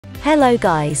Hello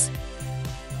guys.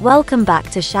 Welcome back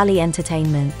to Shally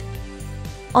Entertainment.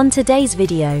 On today's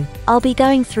video, I'll be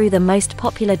going through the most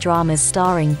popular dramas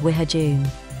starring Ha-Joon.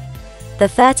 The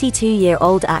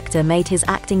 32-year-old actor made his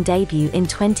acting debut in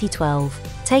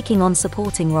 2012, taking on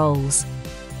supporting roles.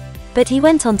 But he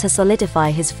went on to solidify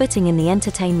his footing in the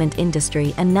entertainment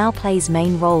industry and now plays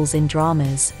main roles in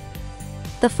dramas.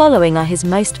 The following are his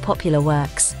most popular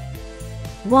works.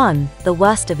 1. The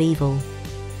Worst of Evil.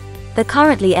 The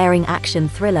currently airing action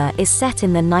thriller is set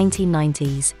in the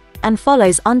 1990s and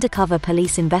follows undercover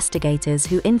police investigators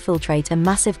who infiltrate a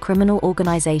massive criminal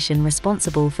organization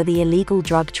responsible for the illegal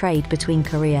drug trade between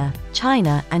Korea,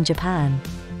 China, and Japan.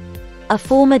 A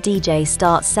former DJ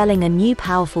starts selling a new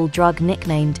powerful drug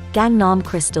nicknamed Gangnam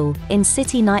Crystal in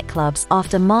city nightclubs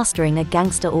after mastering a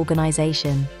gangster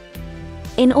organization.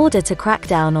 In order to crack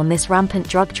down on this rampant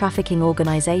drug trafficking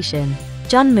organization,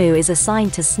 Jun-moo is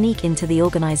assigned to sneak into the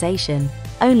organization,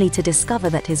 only to discover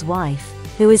that his wife,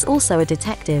 who is also a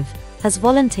detective, has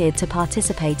volunteered to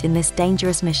participate in this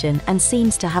dangerous mission and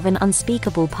seems to have an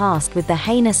unspeakable past with the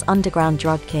heinous underground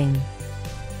drug king.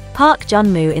 Park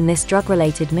Jun-moo in this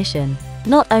drug-related mission,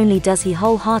 not only does he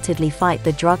wholeheartedly fight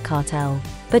the drug cartel,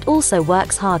 but also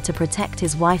works hard to protect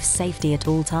his wife's safety at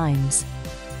all times.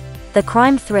 The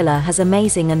crime thriller has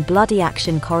amazing and bloody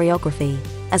action choreography,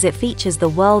 as it features the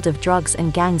world of drugs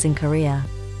and gangs in Korea.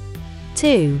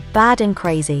 2. Bad and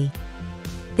Crazy.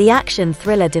 The action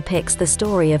thriller depicts the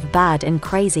story of bad and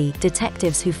crazy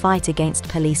detectives who fight against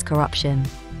police corruption.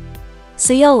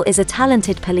 Seol is a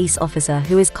talented police officer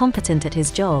who is competent at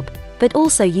his job, but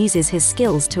also uses his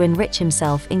skills to enrich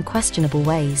himself in questionable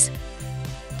ways.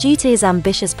 Due to his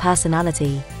ambitious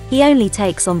personality, he only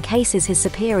takes on cases his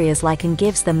superiors like and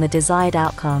gives them the desired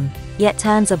outcome, yet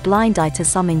turns a blind eye to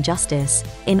some injustice,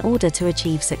 in order to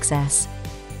achieve success.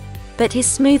 But his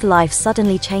smooth life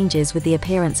suddenly changes with the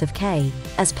appearance of K,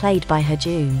 as played by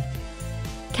Ha-Joon.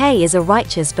 K is a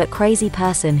righteous but crazy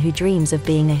person who dreams of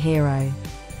being a hero.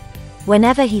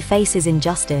 Whenever he faces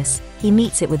injustice, he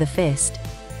meets it with a fist.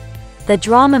 The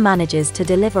drama manages to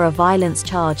deliver a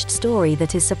violence-charged story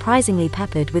that is surprisingly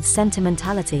peppered with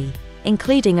sentimentality,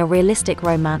 including a realistic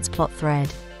romance plot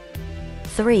thread.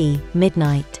 3.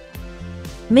 Midnight.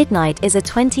 Midnight is a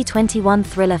 2021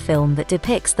 thriller film that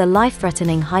depicts the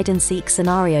life-threatening hide-and-seek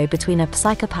scenario between a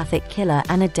psychopathic killer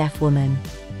and a deaf woman.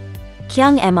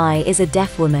 Kyung Mi is a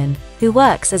deaf woman who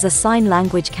works as a sign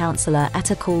language counselor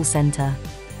at a call center.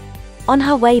 On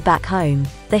her way back home,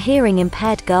 the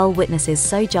hearing-impaired girl witnesses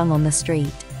Sojung on the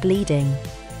street, bleeding.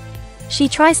 She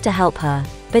tries to help her,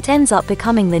 but ends up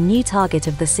becoming the new target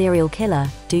of the serial killer,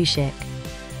 Do-shik.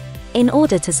 In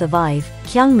order to survive,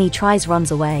 Kyung Mi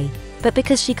runs away, but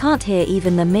because she can't hear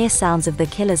even the mere sounds of the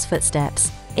killer's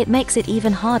footsteps, it makes it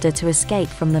even harder to escape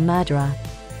from the murderer.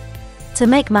 To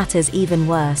make matters even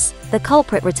worse, the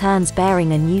culprit returns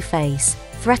bearing a new face,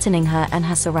 threatening her and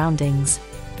her surroundings.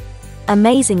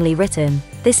 Amazingly written,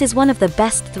 this is one of the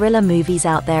best thriller movies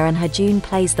out there, and Ha-Joon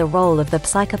plays the role of the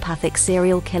psychopathic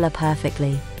serial killer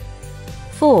perfectly.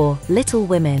 4. Little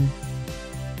Women.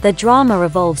 The drama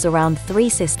revolves around three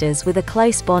sisters with a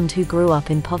close bond who grew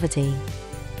up in poverty.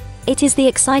 It is the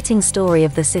exciting story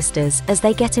of the sisters as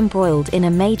they get embroiled in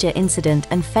a major incident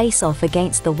and face off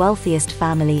against the wealthiest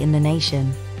family in the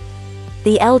nation.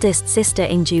 The eldest sister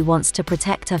Inju wants to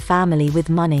protect her family with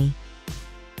money.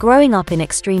 Growing up in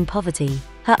extreme poverty,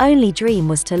 her only dream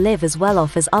was to live as well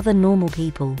off as other normal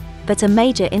people, but a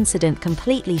major incident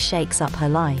completely shakes up her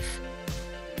life.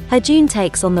 Ha-Joon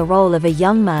takes on the role of a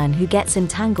young man who gets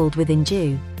entangled with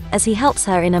Inju, as he helps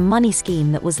her in a money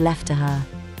scheme that was left to her.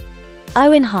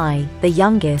 Oh-In-Hai, the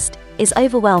youngest, is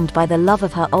overwhelmed by the love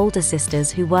of her older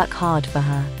sisters who work hard for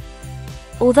her.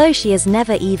 Although she has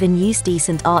never even used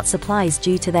decent art supplies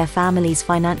due to their family's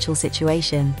financial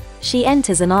situation, she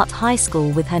enters an art high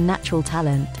school with her natural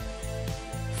talent.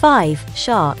 5.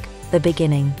 Shark, The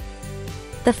Beginning.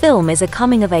 The film is a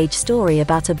coming-of-age story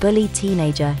about a bullied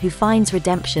teenager who finds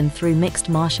redemption through mixed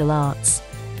martial arts.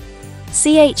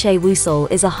 Cha Woo-sol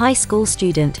is a high school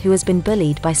student who has been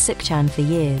bullied by Suk-chan for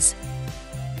years.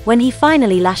 When he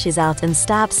finally lashes out and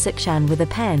stabs Suk-chan with a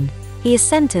pen, he is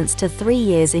sentenced to 3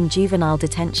 years in juvenile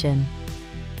detention.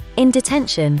 In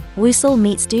detention, Woo-sol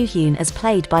meets Do-hyun as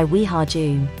played by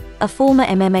Ha-Joon, a former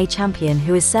MMA champion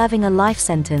who is serving a life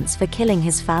sentence for killing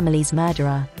his family's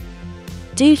murderer.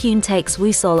 Do-hyun takes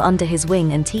Woo-sol under his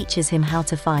wing and teaches him how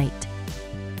to fight.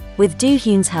 With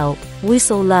Do-hyun's help,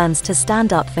 Woo-sol learns to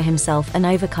stand up for himself and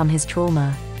overcome his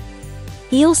trauma.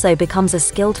 He also becomes a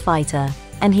skilled fighter,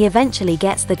 and he eventually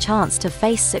gets the chance to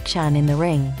face Suk-chan in the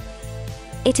ring.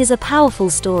 It is a powerful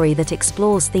story that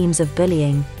explores themes of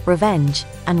bullying, revenge,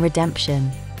 and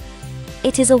redemption.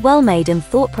 It is a well-made and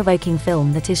thought-provoking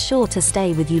film that is sure to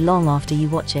stay with you long after you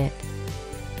watch it.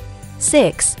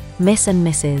 6. Miss and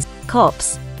Mrs.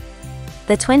 Cops.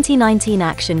 The 2019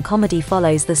 action comedy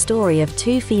follows the story of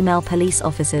two female police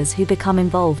officers who become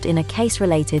involved in a case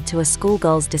related to a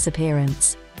schoolgirl's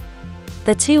disappearance.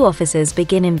 The two officers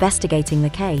begin investigating the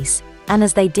case, and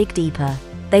as they dig deeper,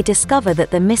 they discover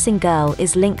that the missing girl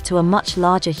is linked to a much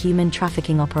larger human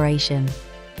trafficking operation.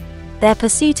 Their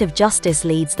pursuit of justice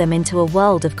leads them into a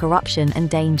world of corruption and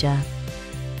danger.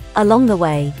 Along the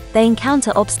way, they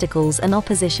encounter obstacles and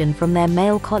opposition from their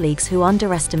male colleagues who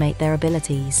underestimate their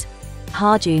abilities.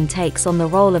 Ha-Joon takes on the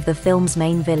role of the film's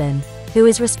main villain, who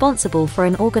is responsible for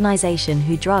an organization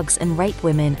who drugs and rape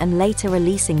women and later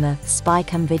releasing the spy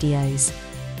cam videos.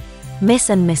 Miss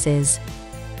and Mrs.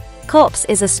 Cops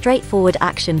is a straightforward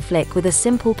action flick with a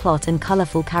simple plot and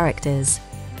colorful characters.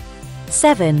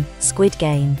 7. Squid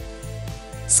Game.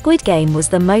 Squid Game was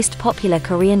the most popular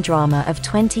Korean drama of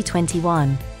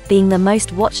 2021, being the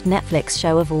most watched Netflix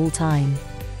show of all time.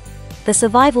 The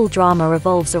survival drama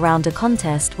revolves around a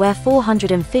contest where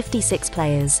 456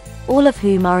 players, all of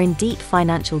whom are in deep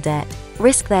financial debt,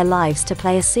 risk their lives to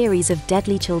play a series of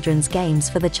deadly children's games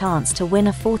for the chance to win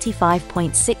a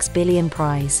 $45.6 billion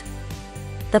prize.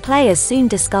 The players soon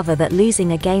discover that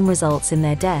losing a game results in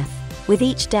their death, with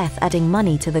each death adding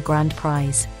money to the grand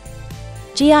prize.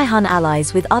 Ji-hun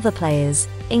allies with other players,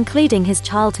 including his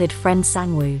childhood friend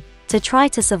Sang-woo, to try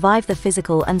to survive the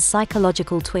physical and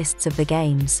psychological twists of the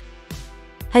games.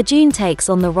 Ha-Joon takes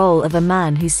on the role of a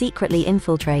man who secretly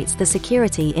infiltrates the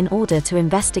security in order to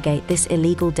investigate this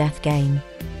illegal death game.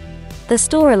 The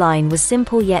storyline was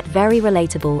simple yet very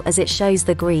relatable, as it shows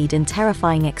the greed and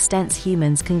terrifying extents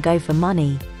humans can go for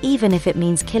money, even if it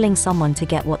means killing someone to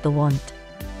get what they want.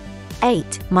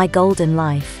 8. My Golden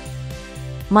Life.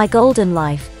 My Golden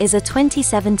Life is a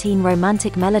 2017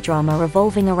 romantic melodrama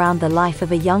revolving around the life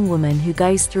of a young woman who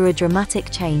goes through a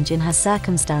dramatic change in her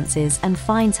circumstances and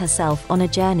finds herself on a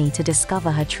journey to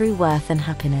discover her true worth and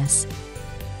happiness.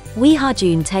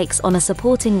 Ha-Joon takes on a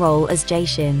supporting role as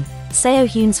Jae-shin,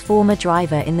 Seo-hyun's former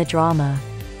driver in the drama.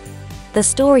 The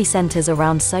story centers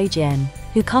around So-jin,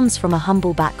 who comes from a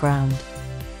humble background.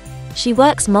 She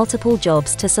works multiple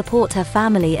jobs to support her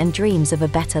family and dreams of a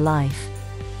better life.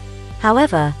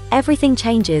 However, everything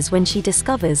changes when she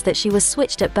discovers that she was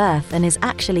switched at birth and is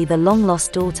actually the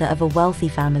long-lost daughter of a wealthy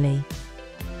family.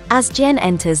 As Jen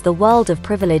enters the world of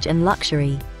privilege and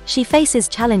luxury, she faces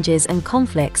challenges and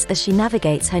conflicts as she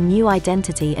navigates her new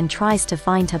identity and tries to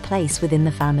find her place within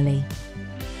the family.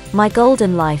 My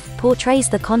Golden Life portrays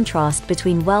the contrast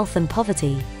between wealth and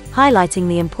poverty, highlighting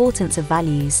the importance of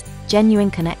values,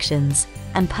 genuine connections,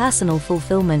 and personal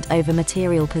fulfillment over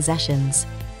material possessions.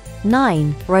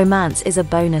 9. Romance is a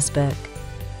bonus book.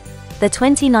 The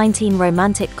 2019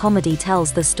 romantic comedy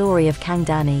tells the story of Kang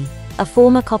Danny, a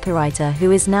former copywriter who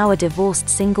is now a divorced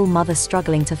single mother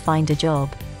struggling to find a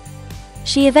job.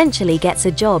 She eventually gets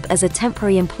a job as a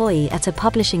temporary employee at a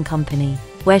publishing company,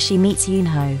 where she meets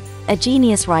Yoon-ho, a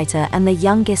genius writer and the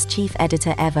youngest chief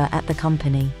editor ever at the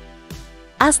company.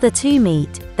 As the two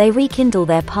meet, they rekindle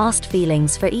their past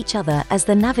feelings for each other as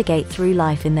they navigate through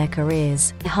life in their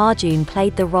careers. Ha-Joon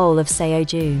played the role of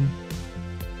Seo-jun.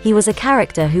 He was a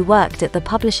character who worked at the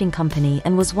publishing company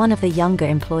and was one of the younger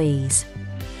employees.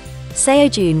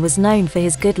 Seo-jun was known for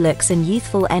his good looks and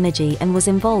youthful energy and was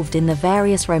involved in the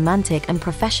various romantic and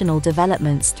professional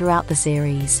developments throughout the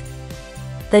series.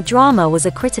 The drama was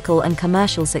a critical and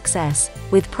commercial success,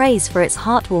 with praise for its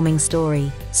heartwarming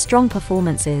story, strong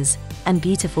performances, and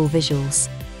beautiful visuals.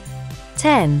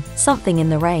 10. Something in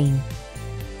the Rain.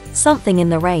 Something in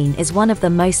the Rain is one of the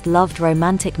most loved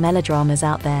romantic melodramas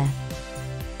out there.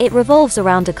 It revolves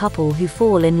around a couple who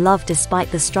fall in love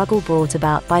despite the struggle brought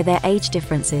about by their age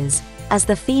differences, as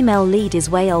the female lead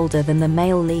is way older than the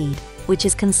male lead, which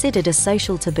is considered a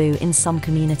social taboo in some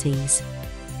communities.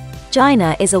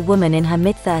 Jaina is a woman in her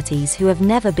mid-30s who have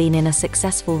never been in a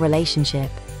successful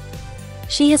relationship.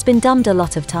 She has been dumped a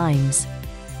lot of times.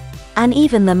 And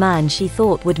even the man she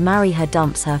thought would marry her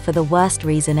dumps her for the worst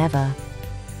reason ever.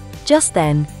 Just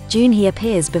then, Junhee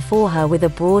appears before her with a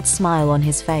broad smile on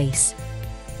his face.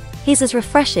 He's as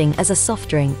refreshing as a soft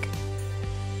drink.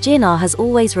 Jinna has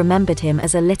always remembered him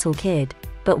as a little kid,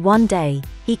 but one day,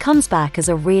 he comes back as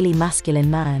a really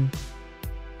masculine man.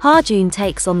 Ha-Joon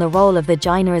takes on the role of the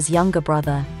Jaina's younger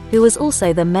brother, who was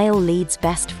also the male lead's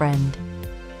best friend.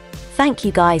 Thank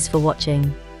you guys for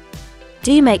watching.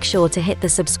 Do make sure to hit the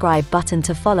subscribe button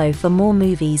to follow for more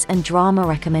movies and drama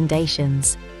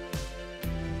recommendations.